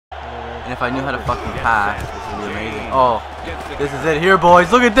And if I knew how to fucking pass, this would be amazing. Oh, this is it here,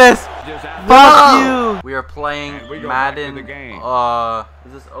 boys. Look at this. Fuck you. We are playing Madden.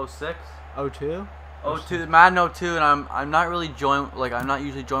 Is this 06? 02? 02, Madden 02, and I'm not really I'm not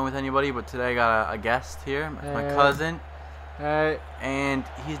usually joined with anybody, but today I got a guest here, my cousin. Hey. And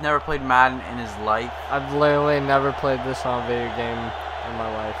he's never played Madden in his life. I've literally never played this on a video game in my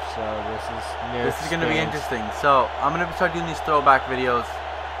life, so this is new. This is gonna be interesting. So I'm gonna start doing these throwback videos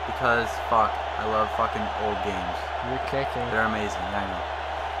because fuck, I love fucking old games. You're kicking. They're amazing. I know.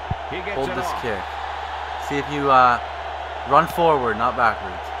 Hold this kick. See if you run forward, not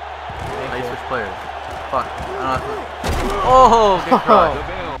backwards. How you switch players? Fuck. I don't know. Oh, good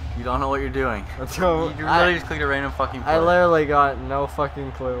try. You don't know what you're doing. You literally just clicked a random fucking play. I literally got no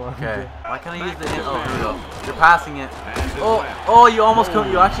fucking clue. Okay. Why can't I use the hint? Oh, here we go. You're passing it. Oh, you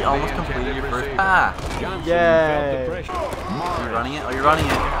actually almost completed your first pass. Yay. Are you running it? Oh, you're running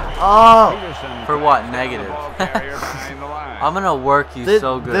it. Oh. For what? Negative. I'm gonna work you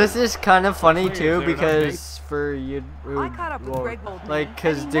so good. This is kind of funny too because for you, like,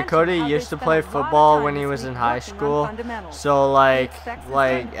 cause Dakota used to play football when he was in high school. So like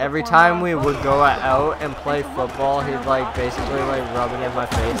every time we would go out and play football, he'd like basically like rub it in my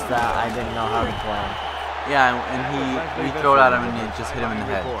face that I didn't know how to play. Yeah, and we throw it at him and you just hit him in the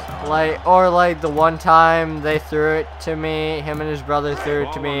head. So. Like the one time they threw it to me, him and his brother threw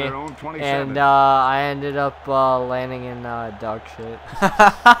it to me, and I ended up landing in dog shit.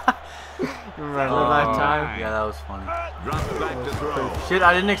 Remember that time? Yeah, that was funny. Shit,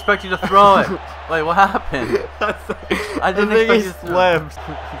 I didn't expect you to throw it. Wait, what happened? I didn't expect you to throw it.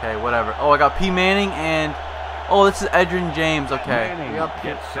 Okay, whatever. Oh, I got P. Manning and... Oh, this is Edgerrin James. Okay.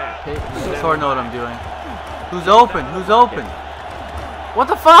 Sort of know what I'm doing. Who's open? Who's open? What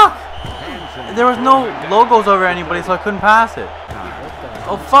the fuck? There was no logos over anybody, so I couldn't pass it.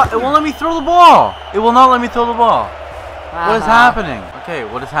 Oh fuck! It won't let me throw the ball. It will not let me throw the ball. What is happening? Okay,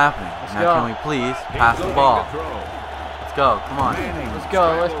 what is happening? Now can we please pass the ball? Let's go. Come on. Let's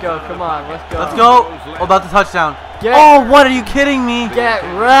go. Let's go. Come on. Let's go. Let's go. Oh, about the touchdown. Oh, what? Are you kidding me? Get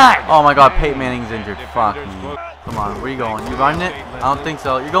wrecked. Oh my God, Peyton Manning's injured. Fuck me. Come on, where are you going? You running it? I don't think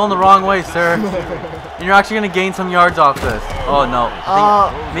so. You're going the wrong way, sir. And you're actually gonna gain some yards off this. Oh no.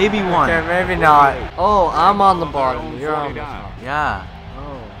 Maybe one. Okay, maybe not. Oh, I'm on the bottom. You're on the top. Yeah.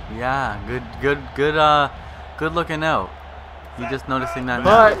 Oh. Yeah. Good looking out. You just noticing that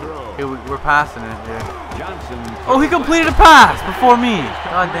but now. Hey, we're passing it here. Oh, he completed a pass before me.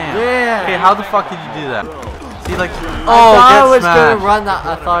 God damn. Yeah. Okay, how the fuck did you do that? See, like, oh, I was gonna run that.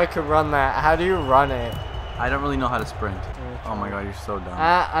 I thought I could run that. How do you run it? I don't really know how to sprint. Oh my God, you're so dumb.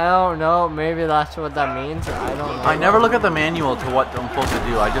 I don't know. Maybe that's what that means. I don't know. I never look at the manual to what I'm supposed to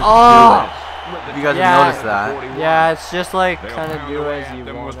do. I just do it. You guys have noticed that. Yeah, it's just like kind of do as you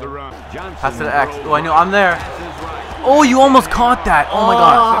want. Pass to the X. Oh, I know. I'm there. Oh, you almost caught that. Oh my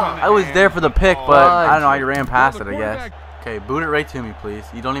God. I was there for the pick, but I don't know how you ran past it, I guess. Okay, boot it right to me, please.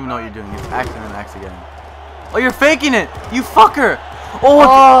 You don't even know what you're doing. It's X and then X again. Oh, you're faking it. You fucker.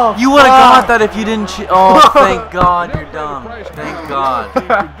 Oh, you would have got that if you didn't. Oh, thank God, you're dumb. Thank God.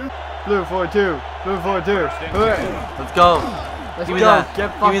 Blue 4-2. Blue 4-2. Let's go. Give me that.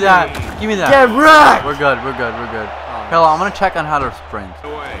 Give me that. Give me that. Get wrecked. We're good. We're good. We're good. Hello, I'm gonna check on how to sprint.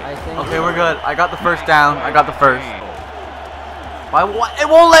 Okay, we're good. I got the first down. I got the first. Why? What? It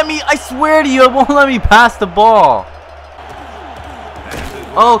won't let me. I swear to you, it won't let me pass the ball.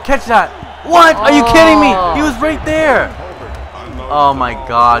 Oh, catch that. What? Are you kidding me? He was right there. Oh my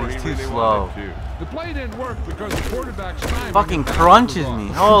God, he's too slow. The play didn't work because the quarterback's time fucking crunches me.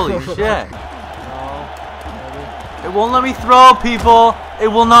 Holy shit. It won't let me throw, people. It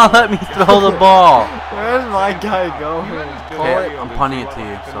will not let me throw the ball. Where's my guy going? Okay, I'm punting it to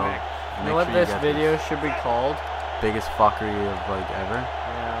you, so you know what this video should be called? Biggest fuckery of like ever.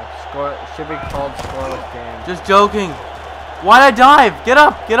 Yeah, should be called Scoreless Game. Just joking. Why'd I dive? Get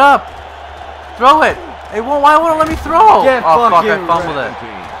up, get up. Throw it. Why won't it let me throw? Oh fuck, I fumbled it.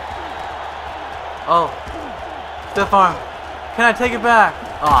 Oh. Stiff arm. Can I take it back?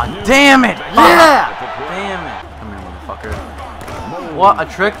 Oh, damn it. Yeah. Damn it. Come here, motherfucker. What? A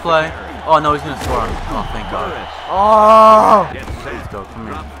trick play? Oh no, he's gonna score on me. Oh, thank God. Oh. Let's go, come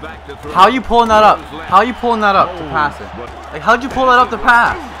here. How are you pulling that up? How are you pulling that up to pass it? Like, how'd you pull that up to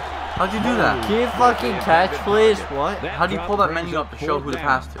pass? How'd you do that? Can you fucking catch, please? What? How do you pull that menu up to show who to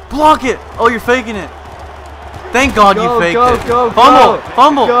pass to? Block it! Oh, you're faking it. Thank God you faked it.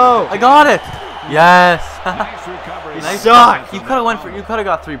 Fumble! I got it. Yes. You suck. You could have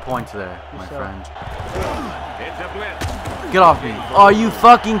got 3 points there, my friend. Get off me. Are you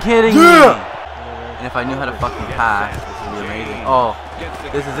fucking kidding me? And if I knew how to fucking pass, this would be amazing. Oh,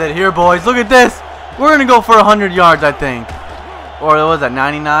 this is it here, boys. Look at this. We're going to go for 100 yards, I think. Or what was that,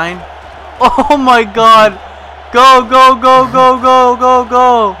 99? Oh, my God. Go, go, go, go, go, go,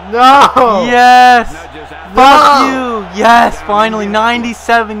 go. No. Yes. No. Fuck you. Yes, finally,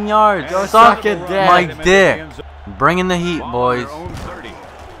 97 yards. Go suck it, dick. My dick. Bringing the heat, boys.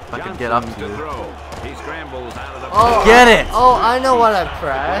 If I can get up to you. Oh, get it. Oh, I know what I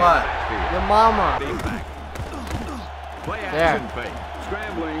pressed. What? Your mama. There.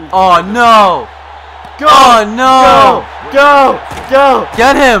 Oh, no. Go. Oh, no. Go. Go.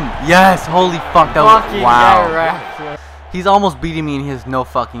 Get him. Yes. Holy fuck. That was, Fucking wow. He's almost beating me and he has no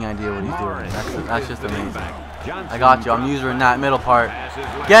fucking idea what he's doing. That's just amazing. I got you. I'm using that middle part.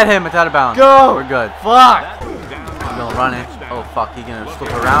 Get him. It's out of bounds. Go. We're good. Fuck. I'm gonna run it. Oh fuck. He's gonna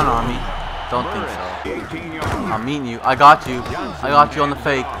slip around on me. Don't think so. I'm meeting you. I got you. I got you on the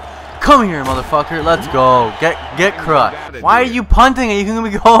fake. Come here, motherfucker. Let's go. Get crushed. Why are you punting it? You can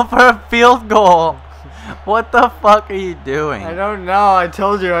be going for a field goal. What the fuck are you doing? I don't know. I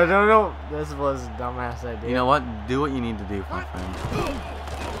told you. I don't know. This was a dumbass idea. You know what? Do what you need to do, my friend.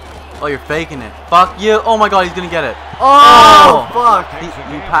 Oh, you're faking it. Fuck you. Oh my god, he's gonna get it. Oh, fuck.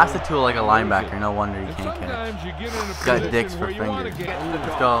 You passed it to like a linebacker. No wonder you can't catch. He's got dicks for fingers.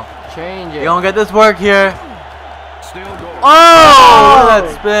 Let's go. Change it. You don't get this work here. Oh, look at that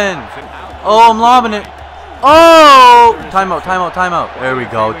spin. Oh, I'm lobbing it. Oh! Timeout, timeout, timeout. There we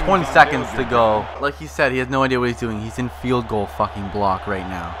go. 20 seconds to go. Like he said, he has no idea what he's doing. He's in field goal fucking block right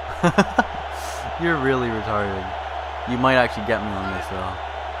now. You're really retarded. You might actually get me on this though.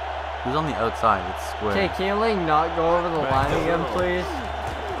 Who's on the outside? It's square. Okay, can you like not go over the line again, please?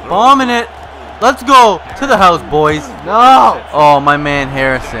 Bombing it. Let's go to the house, boys. No! Oh, my man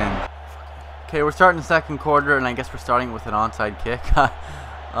Harrison. Okay, we're starting the second quarter, and I guess we're starting with an onside kick.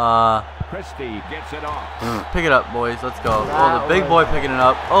 Christie gets it off. Pick it up, boys. Let's go. Oh, the big boy picking it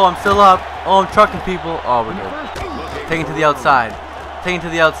up. Oh, I'm still up. Oh, I'm trucking people. Oh, we're good. Taking to the outside. Taking to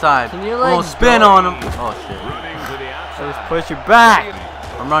the outside. Can you like spin on him. Oh shit. Just push you back.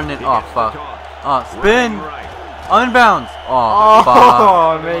 I'm running it. Oh fuck. Oh, spin. I'm in bounds. Oh, fuck.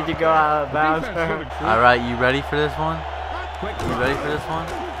 Oh, made you go out of bounds. Alright, you ready for this one? You ready for this one?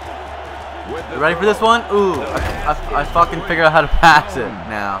 You ready for this one? Ooh, I fucking figured out how to pass it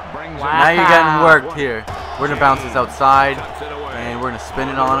now. Wow. Now you're getting worked here. We're gonna bounce this outside, and we're gonna spin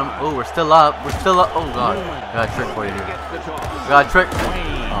it on him. Ooh, we're still up. We're still up. Oh god, I got a trick for you here. I got a trick.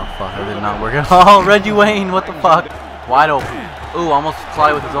 Oh fuck, that did not work at all. Reggie Wayne, what the fuck? Wide open. Ooh, almost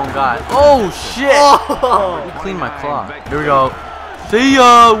collided with his own guy. Oh shit! Oh. He cleaned my claw. Here we go. See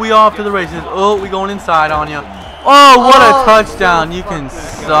ya. We off to the races. Oh, we going inside on ya. Oh, what a touchdown! You can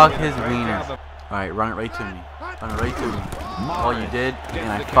suck his wiener. All right, run it right to me. Run it right to me. Oh, you did,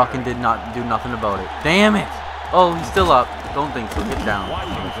 and I fucking did not do nothing about it. Damn it! Oh, he's still up. Don't think so. Get down,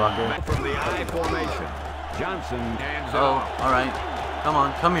 motherfucker. From the I formation. Johnson hands Oh, all right. Come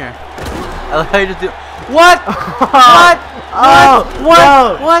on, come here. I like how you just do. What? What? Oh,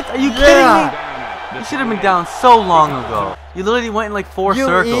 what? no. What? Are you kidding me? You should have been down so long ago. You literally went in like 4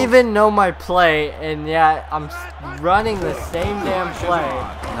 circles. You even know my play, and yet I'm running the same damn play.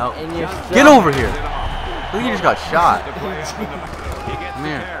 No. And you're still Get over here. Look, you just got shot. Come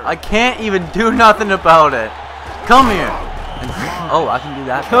here. I can't even do nothing about it. Come here. And, oh, I can do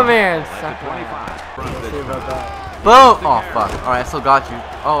that. Come here and suck my ass. See about that. Boom! Oh fuck. Alright, I still got you.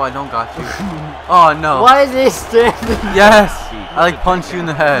 Oh, I don't got you. Oh no. Why is he standing? Yes! I like punched you in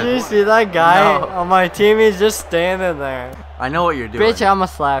the head. Did you see that guy No. on my team? He's just standing there. I know what you're doing. Bitch, I'ma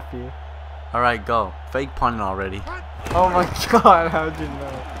slap you. Alright, go. Fake punting already. Oh my god, how'd you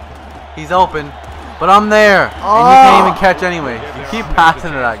know? He's open. But I'm there. And you can't even catch anyway. You keep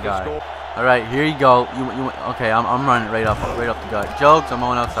passing to that guy. Alright, here you go. Okay, I'm running right up the gut. Jokes, I'm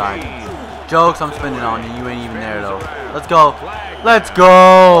going outside. Jokes, I'm spinning on you. You ain't even there though. Let's go. Let's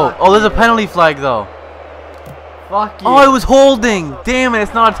go. Oh, there's a penalty flag though. Fuck you. Oh, it was holding. Damn it,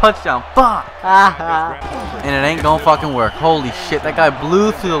 it's not a touchdown. Fuck. And it ain't gonna fucking work. Holy shit, that guy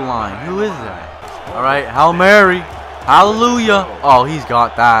blew through the line. Who is that? Alright, Hail Mary. Hallelujah. Oh, he's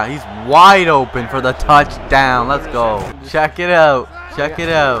got that. He's wide open for the touchdown. Let's go. Check it out. Check it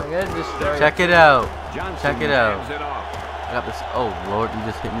out. Check it out. Check it out. I got this. Oh Lord, you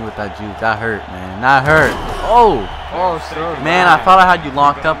just hit me with that juke. That hurt, man. That hurt. Oh. Oh, so man, I thought I had you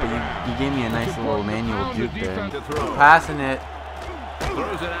locked up, but you gave me a nice little manual juke there. Passing it.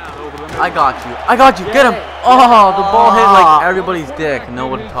 I got you. I got you. Get him. Oh, the ball hit like everybody's dick. No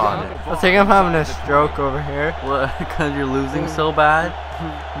one caught it. I think I'm having a stroke over here. What? Because you're losing so bad?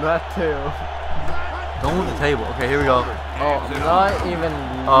 That too. Don't move the table. Okay, here we go. Oh, not even.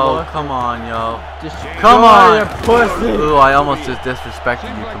 Oh, come on, yo. Just come on. Pussy. Ooh, I almost just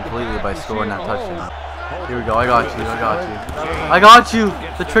disrespected you completely by scoring that touchdown. Here we go. I got you. I got you. I got you.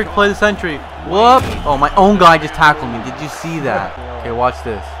 The trick play of the century. Whoop. Oh, my own guy just tackled me. Did you see that? Okay, watch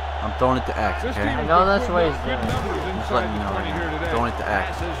this. I'm throwing it to X, okay? I know that's what he's doing. Just letting you know. I'm throwing it to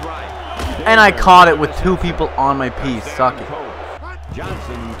X. And I caught it with 2 people on my piece. Suck it.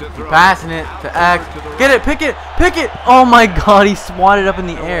 Passing it to X. Get it. Pick it. Pick it. Oh my god. He swatted up in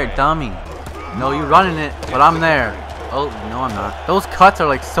the air. Dummy. No, you're running it. But I'm there. Oh, no, I'm not. Those cuts are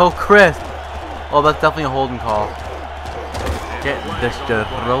like so crisp. Oh, that's definitely a holding call. Get destroyed.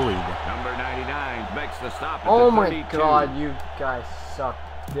 Oh my god. You guys suck.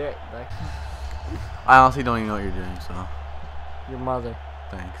 I honestly don't even know what you're doing, so. Your mother.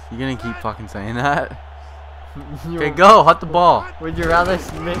 Thanks. You gonna keep fucking saying that? Okay, go. Hut the ball. Would you rather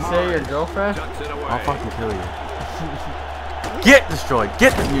say your girlfriend? I'll fucking kill you. Get destroyed.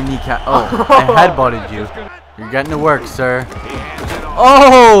 Get your kneecap. Oh, I headbutted you. You're getting to work, sir.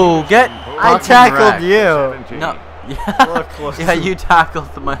 Oh, get. I tackled you. No. Yeah. Yeah, you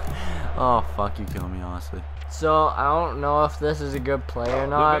tackled my. Oh, fuck. You killed me, honestly. So, I don't know if this is a good play or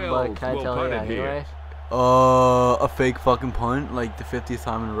not, but can I tell you anyways? A fake fucking punt, like the 50th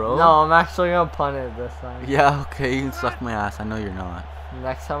time in a row? No, I'm actually gonna punt it this time. Yeah, okay, you can suck my ass. I know you're not.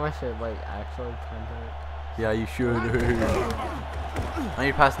 Next time I should, like, actually punt it. Yeah, you should. Now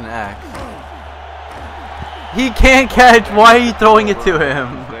you're passing the X. He can't catch. Why are you throwing it to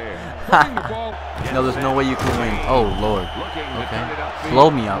him? No, there's no way you can win. Oh, Lord. Okay. Blow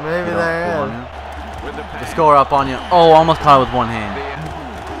me up. Maybe there is. The score up on you. Oh, almost caught it with one hand.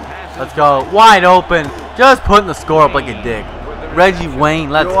 Let's go. Wide open. Just putting the score up like a dick. Reggie Wayne,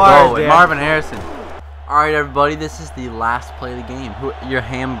 let's go. And Marvin Harrison. Alright, everybody. This is the last play of the game. Your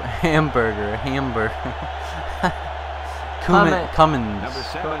hamburger. Cummins.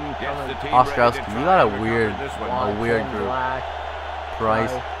 Ostrowski. You got a weird group.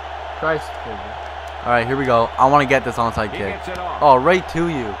 Price. Alright, here we go. I want to get this onside kick. Oh, right to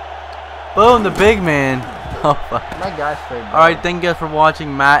you. Boom, the big man. Oh, fuck. My guy's pretty bad. Alright, thank you guys for watching.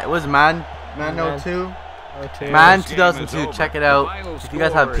 It was Madden 02? Madden 2002, check it out. If you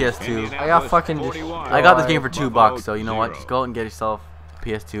guys have PS2. I got fucking I got this game for $2, so you know what? Just go out and get yourself a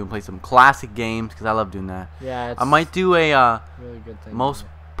PS2 and play some classic games, because I love doing that. Yeah, I might do a really good thing. most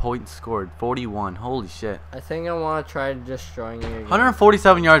points scored, 41. Holy shit. I think I want to try destroying you again.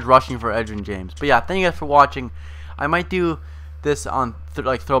 147 yards rushing for Edgerrin James. But yeah, thank you guys for watching. I might do this on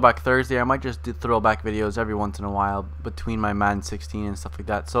like Throwback Thursday. I might just do throwback videos every once in a while between my Madden 16 and stuff like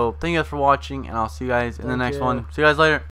that. So thank you guys for watching, and I'll see you guys in the next one. See you guys later.